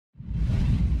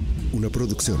una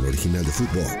producción original de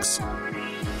Footbox.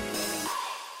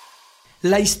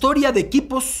 La historia de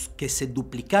equipos que se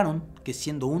duplicaron, que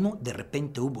siendo uno, de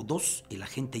repente hubo dos y la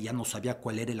gente ya no sabía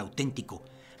cuál era el auténtico.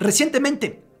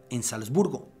 Recientemente, en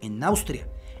Salzburgo, en Austria,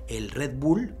 el Red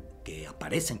Bull, que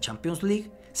aparece en Champions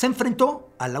League, se enfrentó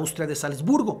al Austria de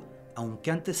Salzburgo,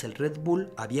 aunque antes el Red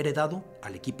Bull había heredado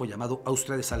al equipo llamado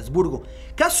Austria de Salzburgo.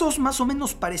 Casos más o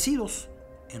menos parecidos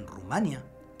en Rumania,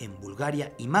 en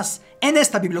Bulgaria y más en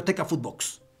esta Biblioteca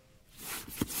Footbox.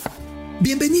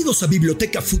 Bienvenidos a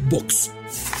Biblioteca Footbox.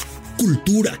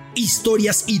 Cultura,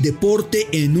 historias y deporte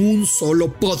en un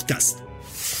solo podcast.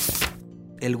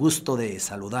 El gusto de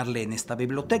saludarle en esta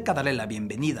biblioteca, darle la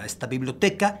bienvenida a esta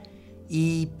biblioteca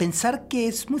y pensar que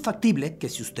es muy factible que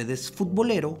si usted es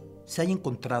futbolero se haya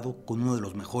encontrado con uno de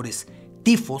los mejores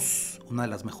tifos, una de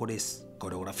las mejores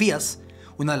coreografías,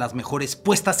 una de las mejores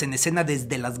puestas en escena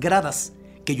desde las gradas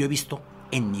que yo he visto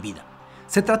en mi vida.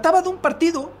 Se trataba de un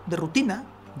partido de rutina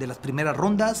de las primeras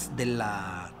rondas de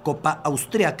la Copa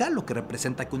Austriaca, lo que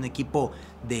representa que un equipo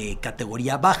de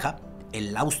categoría baja,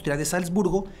 el Austria de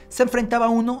Salzburgo, se enfrentaba a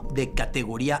uno de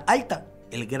categoría alta,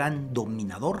 el gran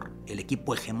dominador, el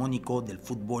equipo hegemónico del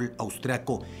fútbol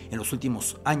austriaco en los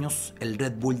últimos años, el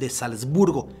Red Bull de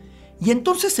Salzburgo. Y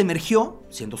entonces emergió,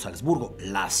 siendo Salzburgo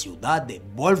la ciudad de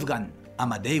Wolfgang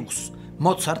Amadeus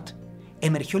Mozart,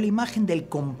 emergió la imagen del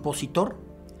compositor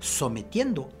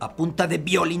sometiendo a punta de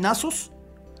violinazos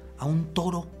a un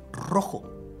toro rojo.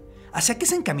 ¿Hacia qué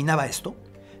se encaminaba esto?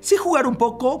 Sí, jugar un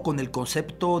poco con el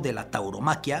concepto de la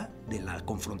tauromaquia, de la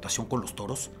confrontación con los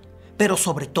toros, pero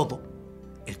sobre todo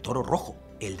el toro rojo,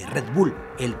 el de Red Bull,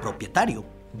 el propietario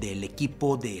del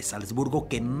equipo de Salzburgo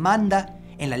que manda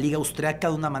en la liga austriaca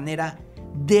de una manera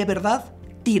de verdad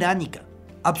tiránica,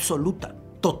 absoluta,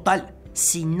 total,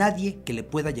 sin nadie que le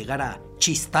pueda llegar a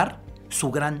chistar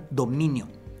su gran dominio.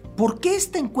 ¿Por qué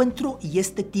este encuentro y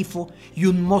este tifo y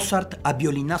un Mozart a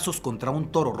violinazos contra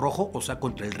un toro rojo, o sea,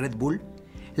 contra el Red Bull?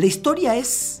 La historia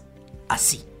es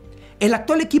así. El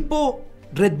actual equipo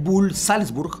Red Bull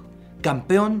Salzburg,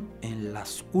 campeón en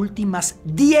las últimas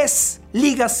 10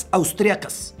 ligas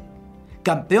austriacas,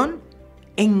 campeón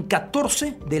en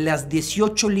 14 de las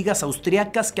 18 ligas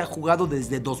austriacas que ha jugado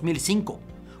desde 2005,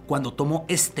 cuando tomó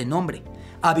este nombre,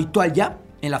 habitual ya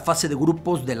en la fase de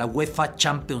grupos de la UEFA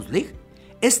Champions League.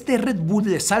 Este Red Bull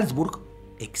de Salzburg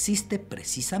existe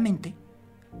precisamente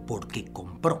porque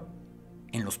compró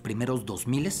en los primeros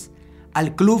 2000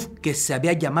 al club que se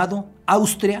había llamado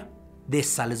Austria de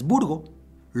Salzburgo,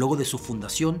 luego de su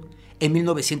fundación en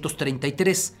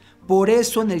 1933. Por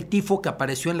eso en el tifo que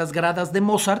apareció en las gradas de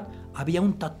Mozart había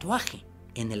un tatuaje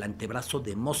en el antebrazo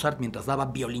de Mozart mientras daba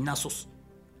violinazos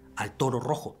al toro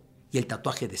rojo. Y el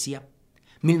tatuaje decía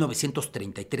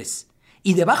 1933.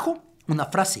 Y debajo una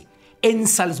frase: en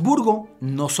Salzburgo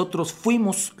nosotros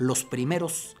fuimos los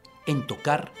primeros en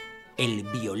tocar el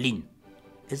violín.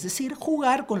 Es decir,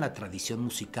 jugar con la tradición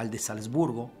musical de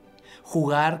Salzburgo,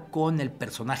 jugar con el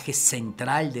personaje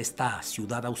central de esta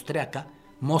ciudad austriaca,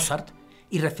 Mozart,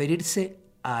 y referirse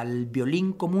al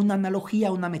violín como una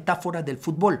analogía, una metáfora del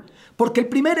fútbol. Porque el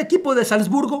primer equipo de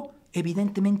Salzburgo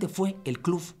evidentemente fue el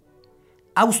club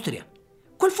Austria.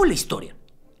 ¿Cuál fue la historia?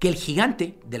 Que el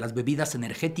gigante de las bebidas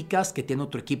energéticas, que tiene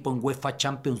otro equipo en UEFA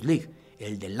Champions League,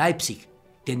 el de Leipzig,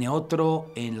 tiene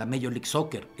otro en la Major League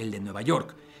Soccer, el de Nueva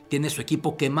York, tiene su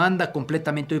equipo que manda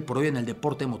completamente hoy por hoy en el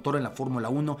deporte motor en la Fórmula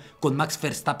 1, con Max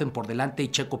Verstappen por delante y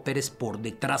Checo Pérez por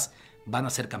detrás. Van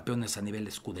a ser campeones a nivel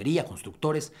escudería,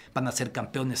 constructores, van a ser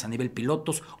campeones a nivel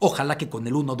pilotos, ojalá que con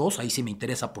el 1-2, ahí sí me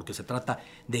interesa porque se trata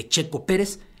de Checo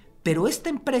Pérez. Pero esta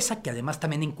empresa, que además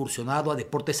también ha incursionado a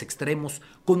deportes extremos,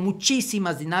 con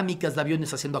muchísimas dinámicas de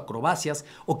aviones haciendo acrobacias,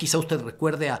 o quizá usted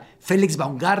recuerde a Felix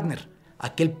Baumgartner,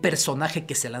 aquel personaje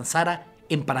que se lanzara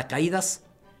en paracaídas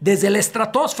desde la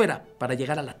estratosfera para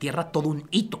llegar a la Tierra, todo un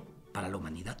hito para la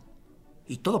humanidad.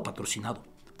 Y todo patrocinado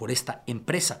por esta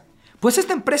empresa. Pues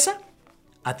esta empresa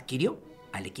adquirió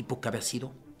al equipo que había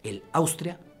sido el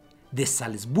Austria de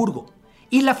Salzburgo.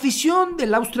 Y la afición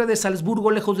del Austria de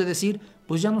Salzburgo, lejos de decir,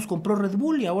 pues ya nos compró Red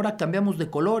Bull y ahora cambiamos de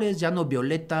colores, ya no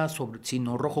violeta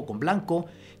sino rojo con blanco,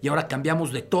 y ahora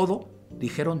cambiamos de todo,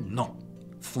 dijeron no,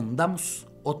 fundamos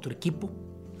otro equipo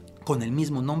con el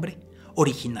mismo nombre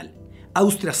original,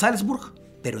 Austria Salzburg,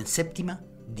 pero en 7ª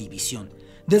división.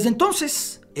 Desde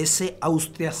entonces, ese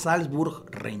Austria Salzburg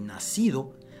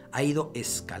renacido ha ido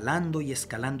escalando y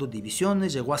escalando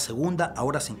divisiones, llegó a 2ª,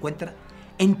 ahora se encuentra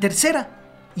en 3ª.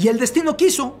 Y el destino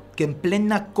quiso que en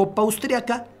plena Copa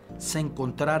Austriaca se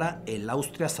encontrara el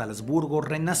Austria Salzburgo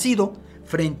renacido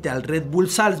frente al Red Bull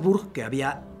Salzburg que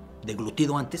había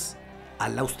deglutido antes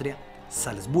al Austria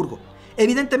Salzburgo.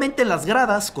 Evidentemente en las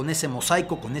gradas, con ese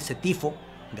mosaico, con ese tifo,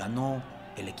 ganó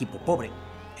el equipo pobre,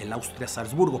 el Austria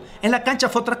Salzburgo. En la cancha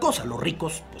fue otra cosa, los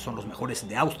ricos pues, son los mejores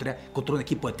de Austria, contra un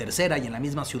equipo de tercera y en la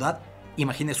misma ciudad,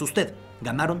 imagínese usted,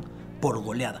 ganaron por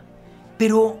goleada.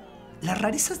 Pero las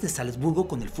rarezas de Salzburgo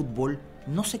con el fútbol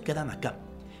no se quedan acá.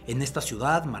 En esta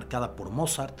ciudad marcada por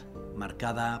Mozart,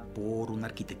 marcada por una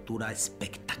arquitectura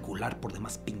espectacular, por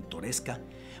demás pintoresca,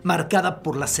 marcada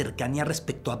por la cercanía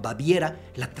respecto a Baviera,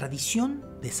 la tradición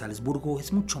de Salzburgo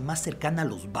es mucho más cercana a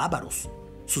los bávaros,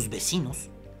 sus vecinos,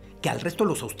 que al resto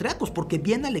de los austriacos, porque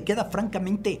Viena le queda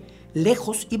francamente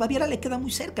lejos y Baviera le queda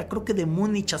muy cerca. Creo que de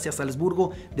Múnich hacia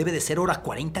Salzburgo debe de ser hora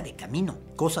 40 de camino,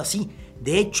 cosa así.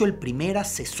 De hecho, el primer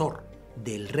asesor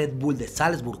del Red Bull de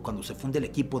Salzburg, cuando se funde el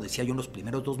equipo, decía yo en los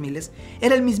primeros 2000,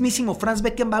 era el mismísimo Franz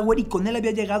Beckenbauer, y con él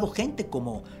había llegado gente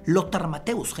como Lothar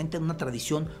Matthäus, gente de una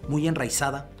tradición muy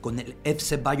enraizada con el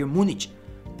FC Bayern Múnich.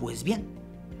 Pues bien,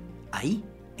 ahí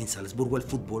en Salzburgo el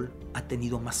fútbol ha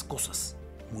tenido más cosas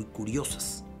muy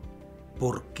curiosas,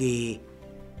 porque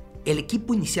el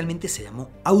equipo inicialmente se llamó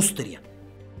Austria,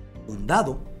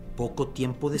 fundado poco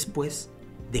tiempo después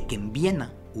de que en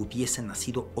Viena hubiese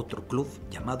nacido otro club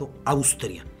llamado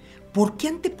Austria. ¿Por qué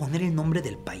anteponer el nombre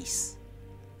del país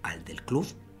al del club?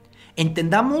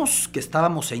 Entendamos que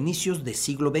estábamos a inicios del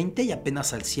siglo XX y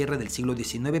apenas al cierre del siglo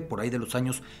XIX, por ahí de los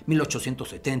años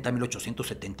 1870,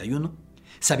 1871.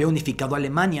 Se había unificado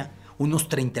Alemania, unos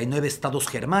 39 estados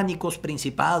germánicos,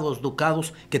 principados,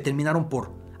 ducados, que terminaron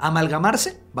por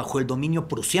amalgamarse bajo el dominio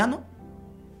prusiano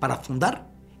para fundar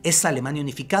esa Alemania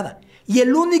unificada. Y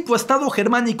el único estado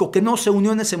germánico que no se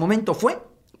unió en ese momento fue,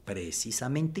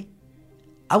 precisamente,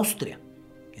 Austria,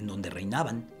 en donde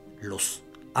reinaban los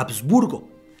Habsburgo.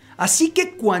 Así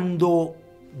que cuando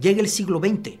llega el siglo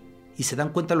XX y se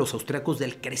dan cuenta los austriacos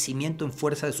del crecimiento en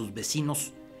fuerza de sus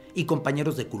vecinos y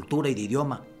compañeros de cultura y de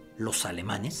idioma, los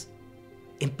alemanes,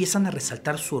 empiezan a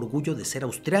resaltar su orgullo de ser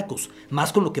austriacos,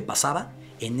 más con lo que pasaba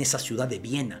en esa ciudad de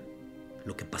Viena,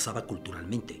 lo que pasaba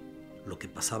culturalmente, lo que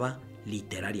pasaba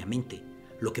literariamente,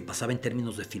 lo que pasaba en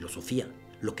términos de filosofía,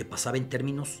 lo que pasaba en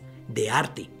términos de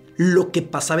arte, lo que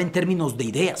pasaba en términos de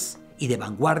ideas y de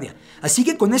vanguardia. Así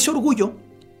que con ese orgullo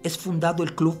es fundado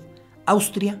el Club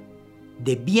Austria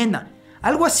de Viena.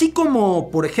 Algo así como,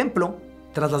 por ejemplo,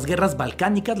 tras las guerras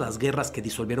balcánicas, las guerras que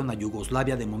disolvieron a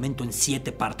Yugoslavia de momento en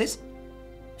 7 partes,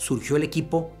 surgió el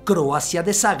equipo Croacia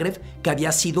de Zagreb, que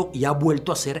había sido y ha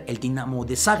vuelto a ser el Dinamo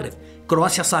de Zagreb.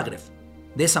 Croacia-Zagreb,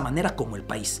 de esa manera como el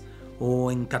país.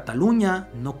 O en Cataluña,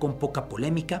 no con poca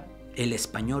polémica, el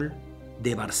Español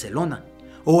de Barcelona.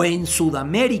 O en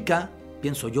Sudamérica,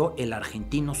 pienso yo, el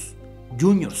Argentinos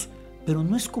Juniors. Pero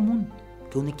no es común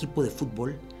que un equipo de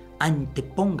fútbol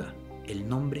anteponga el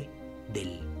nombre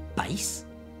del país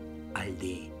al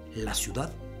de la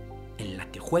ciudad en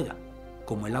la que juega,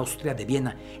 como el Austria de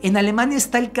Viena. En Alemania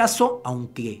está el caso,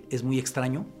 aunque es muy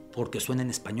extraño, porque suena en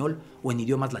español o en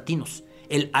idiomas latinos,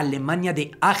 el Alemania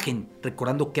de Aachen,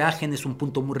 recordando que Aachen es un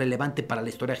punto muy relevante para la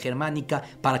historia germánica,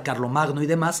 para Carlomagno y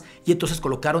demás, y entonces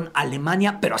colocaron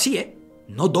Alemania, pero así,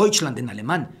 no Deutschland en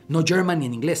alemán, no Germany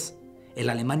en inglés, el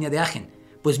Alemania de Aachen.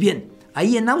 Pues bien,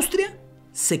 ahí en Austria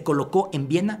se colocó en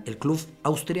Viena el Club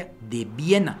Austria de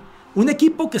Viena, un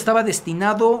equipo que estaba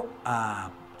destinado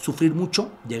a sufrir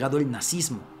mucho, llegado el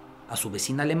nazismo a su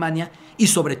vecina Alemania, y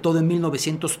sobre todo en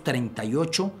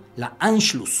 1938, la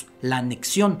Anschluss, la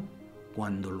anexión,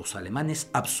 cuando los alemanes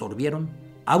absorbieron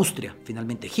Austria.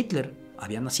 Finalmente Hitler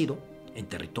había nacido en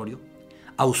territorio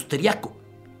austriaco,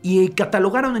 y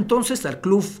catalogaron entonces al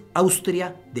Club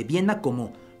Austria de Viena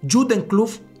como Judenklub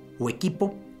o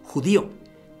equipo judío.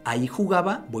 Ahí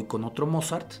jugaba, voy con otro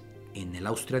Mozart, en el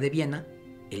Austria de Viena,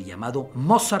 el llamado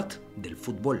Mozart del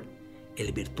fútbol,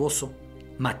 el virtuoso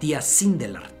Matthias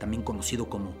Sindelar, también conocido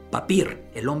como Papir,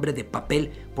 el hombre de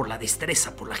papel, por la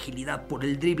destreza, por la agilidad, por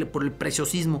el drible, por el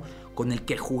preciosismo con el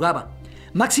que jugaba.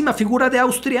 Máxima figura de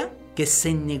Austria, que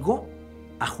se negó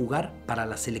a jugar para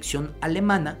la selección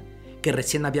alemana, que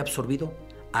recién había absorbido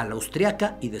a la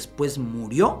austriaca, y después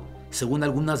murió, según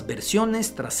algunas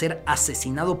versiones, tras ser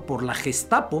asesinado por la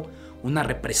Gestapo, una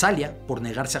represalia por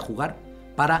negarse a jugar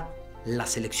para la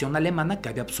selección alemana que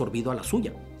había absorbido a la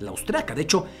suya, la austriaca. De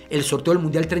hecho, el sorteo del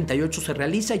Mundial 38 se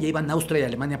realiza, ya iban Austria y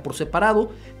Alemania por separado,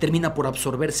 termina por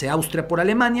absorberse Austria por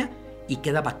Alemania y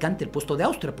queda vacante el puesto de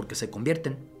Austria porque se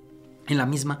convierten en la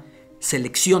misma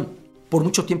selección. Por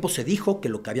mucho tiempo se dijo que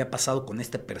lo que había pasado con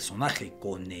este personaje,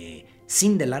 con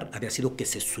Sindelar, había sido que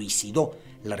se suicidó.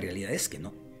 La realidad es que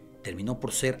no, terminó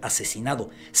por ser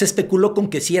asesinado. Se especuló con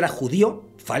que sí era judío,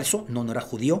 falso, no era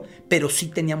judío, pero sí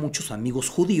tenía muchos amigos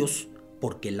judíos,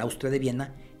 porque el Austria de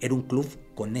Viena era un club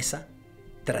con esa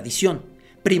tradición.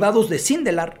 privados de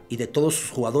Sindelar y de todos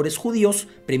sus jugadores judíos,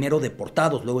 primero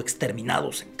deportados, luego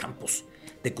exterminados en campos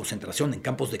de concentración, en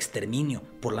campos de exterminio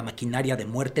por la maquinaria de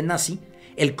muerte nazi,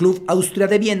 el Club Austria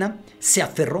de Viena se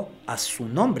aferró a su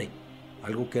nombre,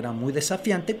 algo que era muy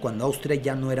desafiante cuando Austria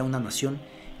ya no era una nación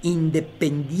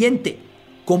independiente.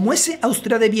 Como ese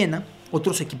Austria de Viena,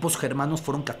 otros equipos germanos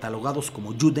fueron catalogados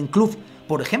como Judenklub,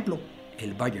 por ejemplo,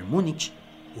 el Bayern Múnich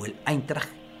o el Eintracht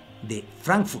de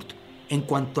Frankfurt. En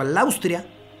cuanto al Austria,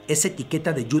 esa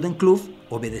etiqueta de Judenklub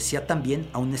obedecía también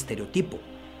a un estereotipo,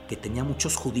 que tenía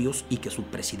muchos judíos y que su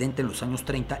presidente en los años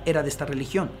 30 era de esta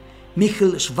religión,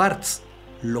 Michael Schwarz,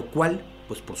 lo cual,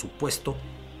 pues por supuesto,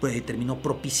 terminó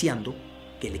propiciando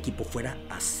que el equipo fuera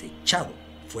acechado,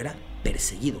 fuera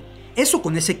perseguido. Eso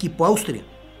con ese equipo Austria.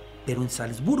 Pero en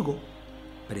Salzburgo,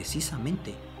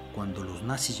 precisamente cuando los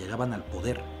nazis llegaban al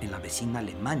poder en la vecina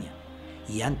Alemania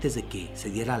y antes de que se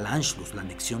diera el Anschluss, la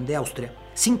anexión de Austria,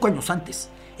 5 años antes,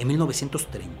 en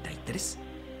 1933,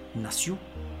 nació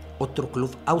otro club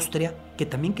Austria que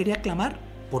también quería clamar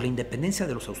por la independencia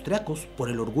de los austriacos, por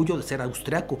el orgullo de ser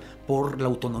austriaco, por la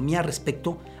autonomía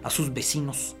respecto a sus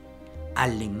vecinos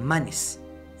alemanes.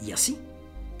 Y así,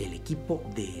 el equipo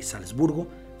de Salzburgo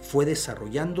fue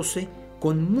desarrollándose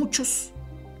con muchos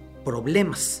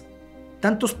problemas,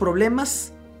 tantos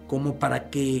problemas como para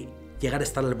que llegara a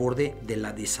estar al borde de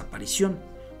la desaparición,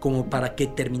 como para que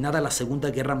terminara la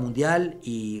Segunda Guerra Mundial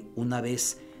y una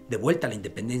vez de vuelta a la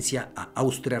independencia a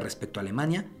Austria respecto a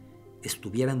Alemania,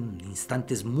 estuvieran en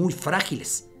instantes muy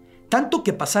frágiles, tanto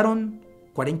que pasaron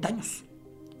 40 años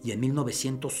y en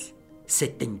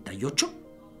 1978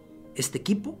 este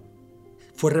equipo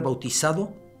fue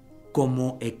rebautizado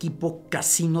como equipo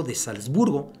Casino de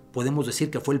Salzburgo. Podemos decir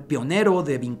que fue el pionero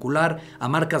de vincular a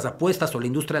marcas de apuestas o la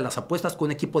industria de las apuestas con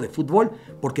un equipo de fútbol,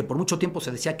 porque por mucho tiempo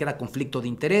se decía que era conflicto de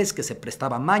interés, que se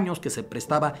prestaba a maños, que se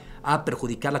prestaba a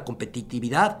perjudicar la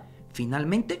competitividad.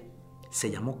 Finalmente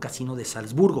se llamó Casino de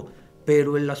Salzburgo,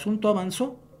 pero el asunto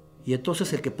avanzó y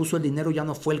entonces el que puso el dinero ya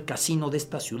no fue el casino de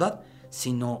esta ciudad,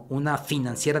 sino una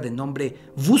financiera de nombre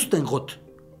Wüstenrot,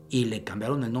 y le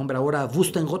cambiaron el nombre ahora a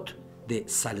Wüstenrot de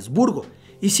Salzburgo.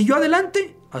 Y siguió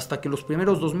adelante hasta que los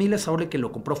primeros 2000 ahora el que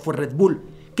lo compró fue Red Bull.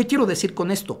 ¿Qué quiero decir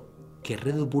con esto? Que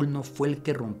Red Bull no fue el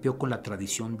que rompió con la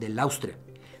tradición del Austria.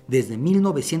 Desde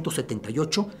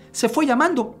 1978 se fue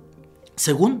llamando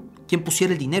según quien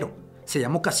pusiera el dinero. Se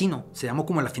llamó Casino, se llamó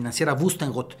como la financiera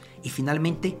Wüstenrot, y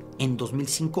finalmente en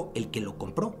 2005 el que lo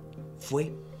compró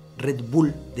fue Red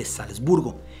Bull de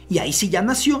Salzburgo. Y ahí sí ya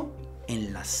nació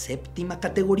en la 7ª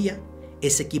categoría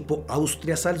ese equipo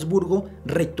Austria-Salzburgo,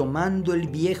 retomando el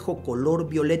viejo color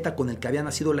violeta con el que había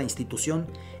nacido la institución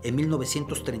en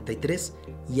 1933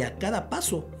 y a cada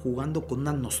paso jugando con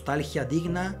una nostalgia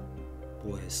digna,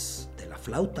 pues, de la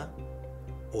flauta,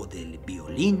 o del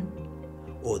violín,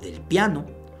 o del piano,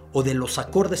 o de los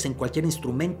acordes en cualquier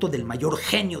instrumento del mayor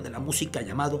genio de la música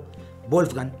llamado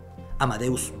Wolfgang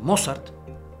Amadeus Mozart,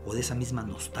 o de esa misma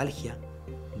nostalgia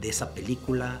de esa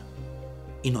película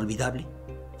inolvidable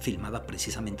filmada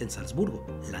precisamente en Salzburgo,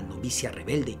 La novicia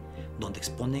rebelde, donde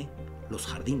expone los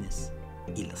jardines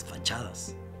y las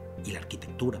fachadas y la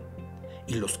arquitectura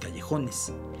y los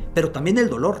callejones, pero también el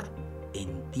dolor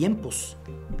en tiempos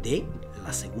de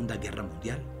la Segunda Guerra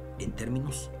Mundial en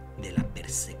términos de la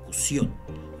persecución.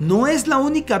 No es la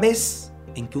única vez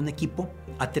en que un equipo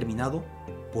ha terminado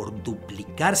por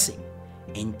duplicarse.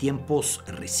 En tiempos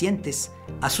recientes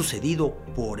ha sucedido,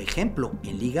 por ejemplo,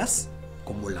 en ligas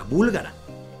como la búlgara.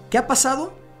 ¿Qué ha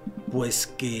pasado? Pues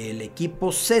que el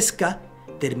equipo CSKA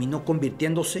terminó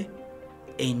convirtiéndose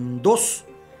en 2.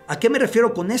 ¿A qué me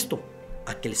refiero con esto?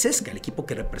 A que el CSKA, el equipo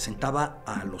que representaba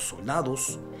a los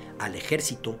soldados, al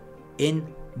ejército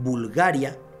en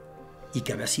Bulgaria y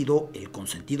que había sido el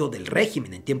consentido del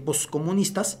régimen en tiempos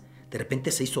comunistas, de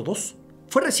repente se hizo 2.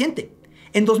 Fue reciente.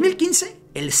 En 2015,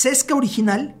 el CSKA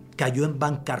original cayó en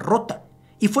bancarrota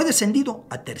y fue descendido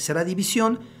a 3ª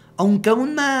división, aunque a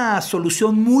una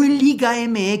solución muy Liga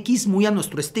MX, muy a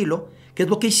nuestro estilo, que es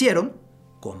lo que hicieron,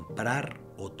 comprar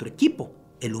otro equipo,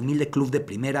 el humilde club de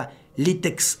primera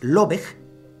Litex Lovech,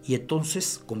 y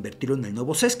entonces convertirlo en el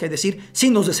nuevo CSKA, es decir,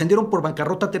 sí nos descendieron por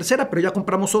bancarrota a 3ª, pero ya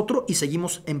compramos otro y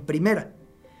seguimos en primera.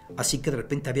 Así que de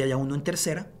repente había ya uno en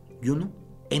 3ª y uno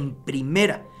en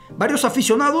primera. Varios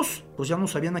aficionados pues ya no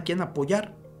sabían a quién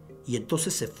apoyar y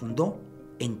entonces se fundó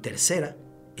en 3ª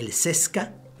el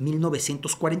CSKA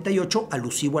 1948,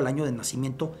 alusivo al año de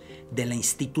nacimiento de la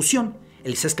institución.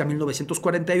 El CSKA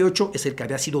 1948 es el que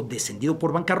había sido descendido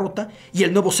por bancarrota y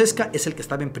el nuevo CSKA es el que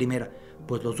estaba en primera.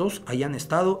 Pues los dos ahí han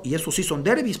estado y esos sí son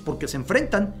derbis porque se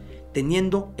enfrentan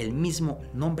teniendo el mismo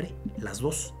nombre las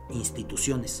dos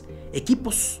instituciones.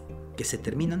 Equipos que se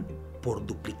terminan por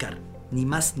duplicar, ni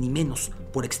más ni menos,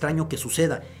 por extraño que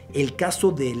suceda. El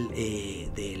caso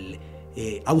del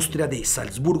Austria de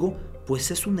Salzburgo,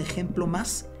 pues es un ejemplo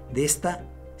más de esta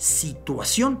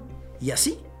situación. Y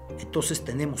así, entonces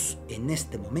tenemos en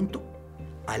este momento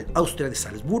al Austria de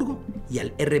Salzburgo y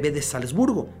al RB de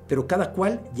Salzburgo, pero cada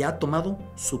cual ya ha tomado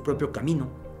su propio camino,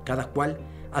 cada cual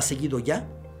ha seguido ya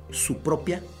su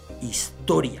propia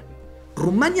historia.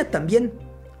 Rumania también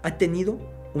ha tenido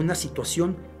una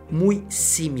situación muy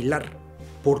similar,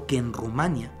 porque en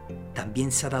Rumania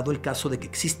también se ha dado el caso de que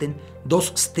existen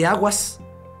dos Steaguas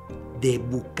de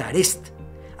Bucarest.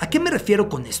 ¿A qué me refiero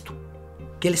con esto?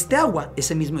 Que el Steaua,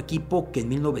 ese mismo equipo que en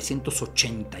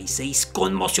 1986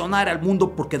 conmocionara al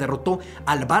mundo porque derrotó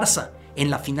al Barça en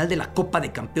la final de la Copa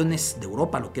de Campeones de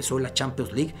Europa, lo que es hoy la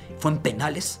Champions League, fue en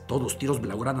penales. Todos los tiros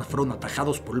blaugranas fueron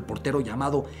atajados por el portero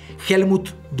llamado Helmut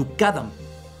Dukadam.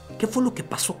 ¿Qué fue lo que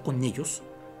pasó con ellos?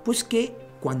 Pues que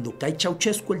cuando cae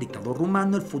Ceausescu, el dictador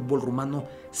rumano, el fútbol rumano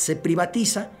se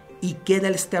privatiza y queda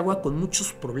el Steaua con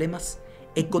muchos problemas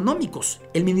económicos.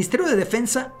 El Ministerio de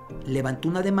Defensa levantó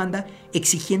una demanda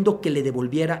exigiendo que le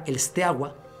devolviera el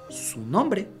Steaua su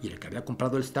nombre, y el que había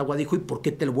comprado el Steaua dijo: ¿y por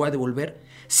qué te lo voy a devolver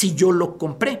si yo lo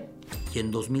compré? Y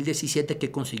en 2017, ¿qué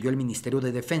consiguió el Ministerio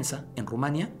de Defensa en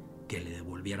Rumania? Que le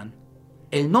devolvieran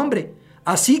el nombre.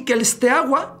 Así que el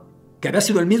Steaua, que había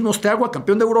sido el mismo Steaua,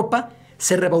 campeón de Europa,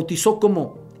 se rebautizó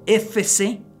como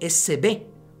FCSB,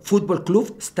 Fútbol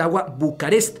Club Steaua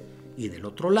Bucarest. Y del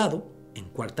otro lado, en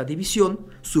cuarta división,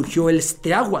 surgió el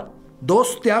Steaua.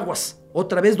 Dos Steaguas,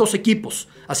 otra vez dos equipos.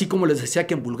 Así como les decía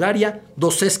que en Bulgaria,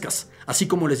 dos Cescas. Así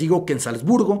como les digo que en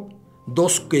Salzburgo,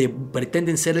 dos que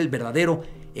pretenden ser el verdadero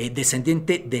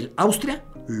descendiente del Austria.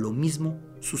 Lo mismo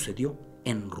sucedió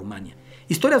en Rumania.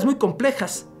 Historias muy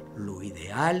complejas. Lo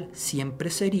ideal siempre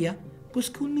sería pues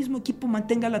que un mismo equipo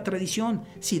mantenga la tradición,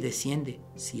 si desciende,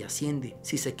 si asciende,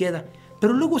 si se queda.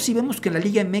 Pero luego si vemos que en la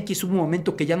Liga MX hubo un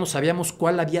momento que ya no sabíamos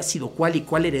cuál había sido cuál y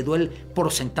cuál heredó el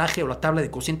porcentaje o la tabla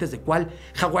de cocientes de cuál,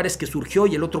 Jaguares que surgió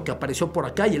y el otro que apareció por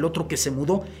acá y el otro que se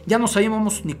mudó, ya no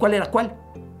sabíamos ni cuál era cuál.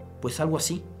 Pues algo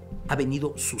así ha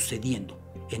venido sucediendo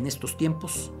en estos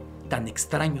tiempos tan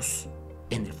extraños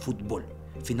en el fútbol.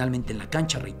 Finalmente en la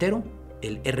cancha, reitero,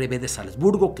 el RB de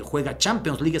Salzburgo, que juega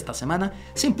Champions League esta semana,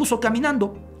 se impuso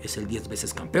caminando, es el 10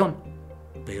 veces campeón,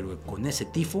 pero con ese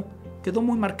tifo quedó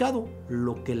muy marcado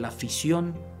lo que la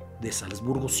afición de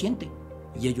Salzburgo siente,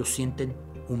 y ellos sienten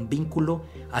un vínculo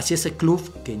hacia ese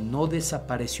club que no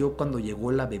desapareció cuando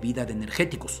llegó la bebida de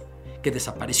energéticos, que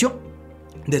desapareció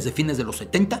desde fines de los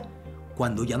 70,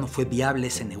 cuando ya no fue viable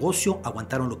ese negocio.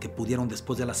 Aguantaron lo que pudieron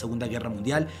después de la Segunda Guerra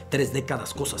Mundial, 3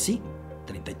 décadas, cosas así,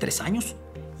 33 años.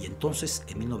 Y entonces,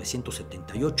 en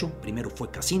 1978, primero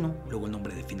fue Casino, luego el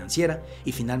nombre de Financiera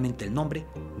y finalmente el nombre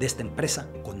de esta empresa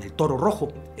con el toro rojo,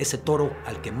 ese toro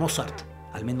al que Mozart,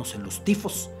 al menos en los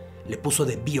tifos, le puso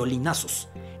de violinazos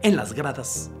en las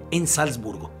gradas en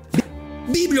Salzburgo.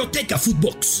 Biblioteca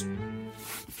Footbox.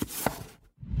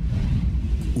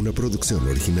 Una producción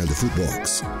original de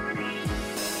Footbox.